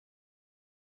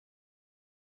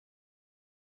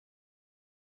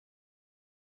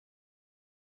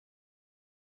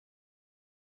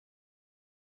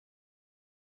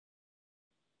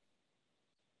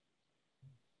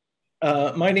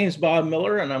My name is Bob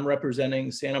Miller, and I'm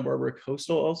representing Santa Barbara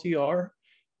Coastal LTER.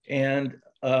 And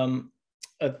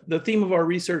the theme of our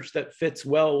research that fits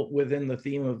well within the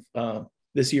theme of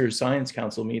this year's Science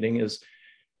Council meeting is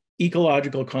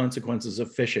ecological consequences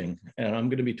of fishing. And I'm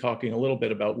going to be talking a little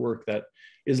bit about work that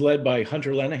is led by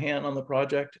Hunter Lenahan on the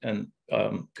project, and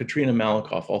Katrina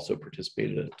Malikoff also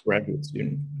participated as a graduate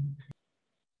student.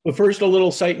 But first, a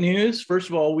little site news. First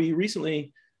of all, we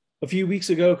recently, a few weeks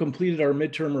ago, completed our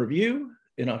midterm review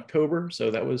in October.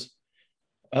 So that was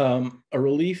a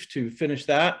relief to finish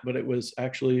that, but it was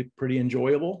actually pretty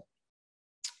enjoyable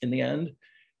in the end.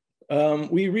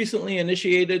 We recently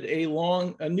initiated a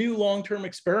new long-term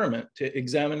experiment to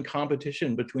examine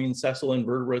competition between sessile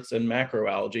invertebrates and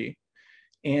macroalgae,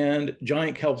 and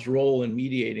giant kelp's role in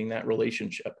mediating that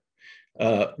relationship.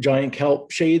 Giant kelp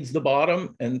shades the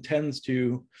bottom and tends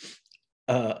to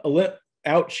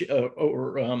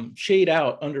shade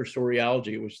out understory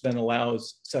algae, which then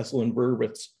allows sessile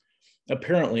invertebrates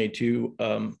apparently to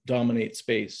dominate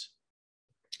space.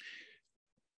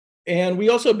 And we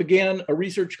also began a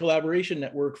research collaboration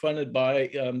network funded by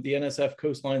the NSF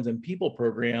Coastlines and People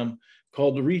program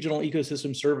called the Regional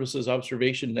Ecosystem Services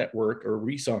Observation Network, or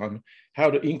RESON, how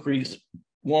to increase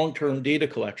long-term data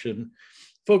collection,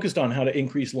 focused on how to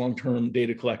increase long-term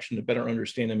data collection to better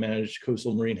understand and manage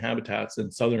coastal marine habitats in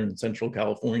Southern and Central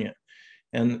California.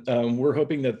 And we're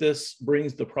hoping that this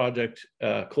brings the project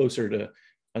closer to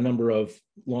a number of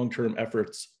long-term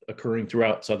efforts occurring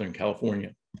throughout Southern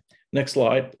California. Next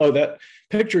slide. Oh, that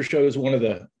picture shows one of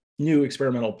the new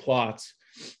experimental plots,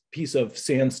 piece of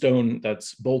sandstone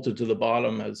that's bolted to the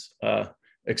bottom as an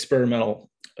experimental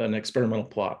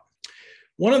plot.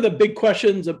 One of the big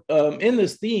questions in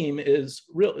this theme is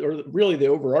really the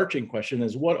overarching question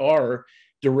is, what are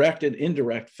direct and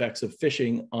indirect effects of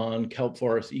fishing on kelp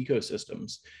forest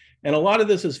ecosystems? And a lot of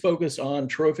this is focused on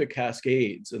trophic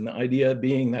cascades, and the idea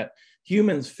being that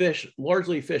humans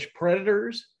largely fish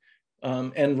predators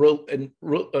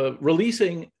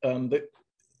releasing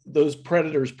those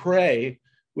predators' prey,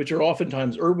 which are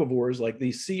oftentimes herbivores like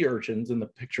these sea urchins in the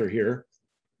picture here,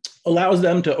 allows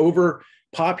them to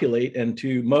overpopulate and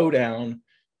to mow down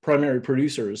primary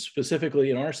producers, specifically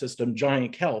in our system,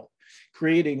 giant kelp,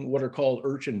 creating what are called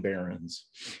urchin barrens.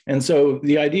 And so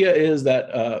the idea is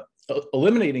that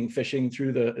eliminating fishing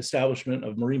through the establishment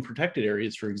of marine protected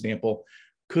areas, for example,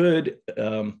 could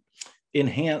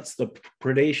enhance the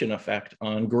predation effect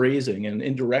on grazing and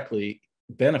indirectly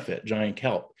benefit giant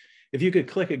kelp. If you could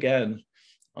click again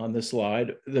on this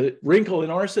slide, the wrinkle in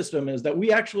our system is that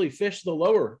we actually fish the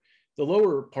lower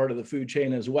part of the food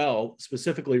chain as well,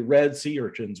 specifically red sea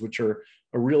urchins, which are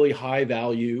a really high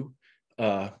value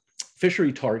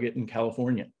fishery target in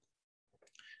California.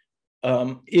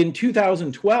 In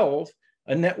 2012,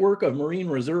 a network of marine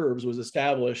reserves was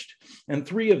established, and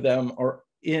 3 of them are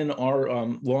in our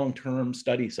long-term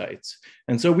study sites.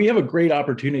 And so we have a great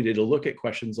opportunity to look at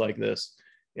questions like this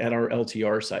at our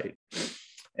LTR site.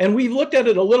 And we've looked at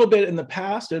it a little bit in the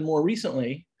past and more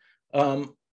recently,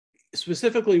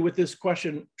 specifically with this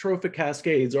question, trophic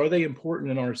cascades, are they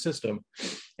important in our system?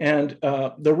 And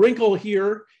the wrinkle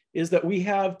here is that we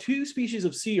have 2 species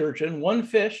of sea urchin, one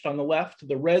fished on the left,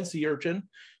 the red sea urchin,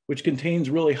 which contains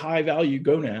really high value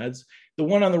gonads. The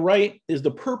one on the right is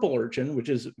the purple urchin, which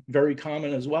is very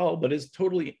common as well, but is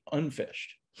totally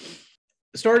unfished.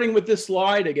 Starting with this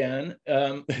slide again,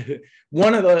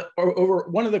 one of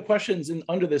the questions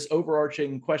under this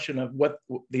overarching question of what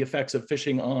the effects of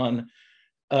fishing on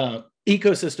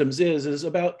ecosystems is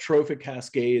about trophic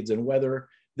cascades and whether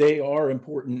they are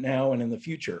important now and in the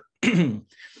future.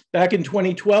 Back in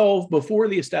 2012, before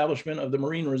the establishment of the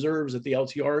marine reserves at the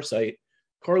LTR site,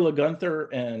 Carla Gunther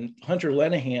and Hunter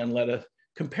Lenahan led a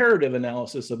comparative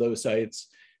analysis of those sites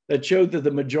that showed that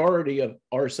the majority of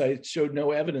our sites showed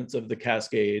no evidence of the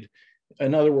cascade.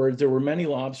 In other words, there were many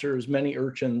lobsters, many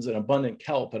urchins, and abundant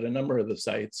kelp at a number of the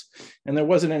sites, and there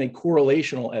wasn't any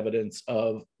correlational evidence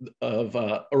of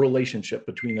a relationship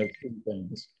between those 2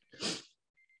 things.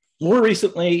 More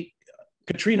recently,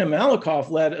 Katrina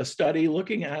Malikoff led a study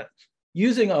looking at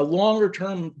using a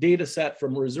longer-term data set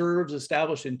from reserves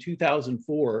established in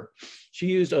 2004. She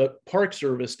used a Park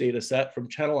Service data set from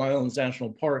Channel Islands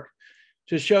National Park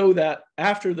to show that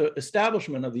after the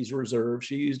establishment of these reserves,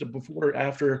 she used a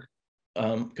before-after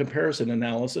comparison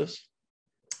analysis.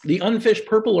 The unfished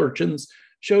purple urchins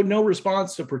showed no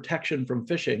response to protection from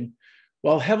fishing,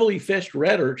 while heavily fished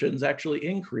red urchins actually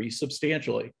increased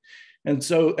substantially. And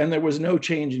there was no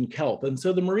change in kelp. And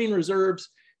so the marine reserves,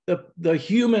 the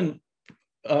human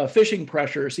fishing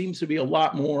pressure seems to be a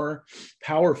lot more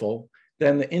powerful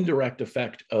than the indirect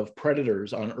effect of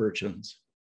predators on urchins.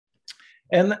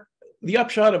 And the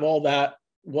upshot of all that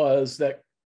was that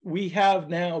we have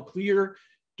now clear,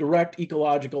 direct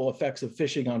ecological effects of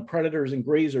fishing on predators and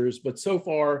grazers, but so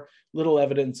far, little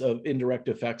evidence of indirect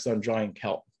effects on giant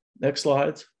kelp. Next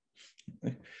slides.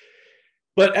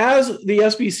 But as the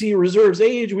SBC reserves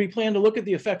age, we plan to look at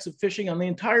the effects of fishing on the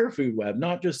entire food web,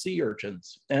 not just sea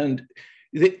urchins. And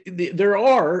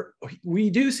we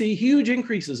do see huge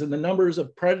increases in the numbers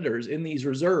of predators in these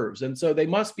reserves. And so they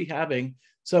must be having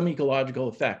some ecological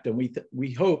effect. And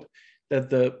we hope that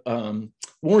the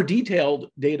more detailed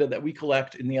data that we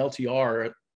collect in the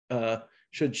LTR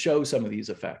should show some of these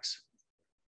effects.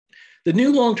 The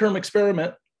new long-term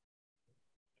experiment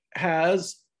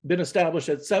has been established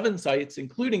at 7 sites,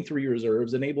 including 3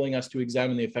 reserves, enabling us to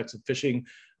examine the effects of fishing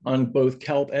on both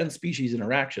kelp and species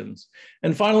interactions.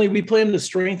 And finally, we plan to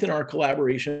strengthen our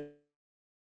collaborations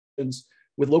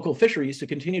with local fisheries to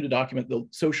continue to document the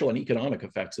social and economic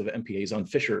effects of MPAs on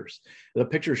fishers. The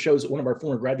picture shows one of our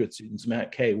former graduate students,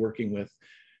 Matt Kay, working with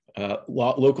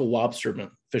local lobstermen,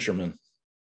 fishermen.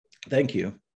 Thank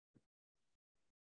you.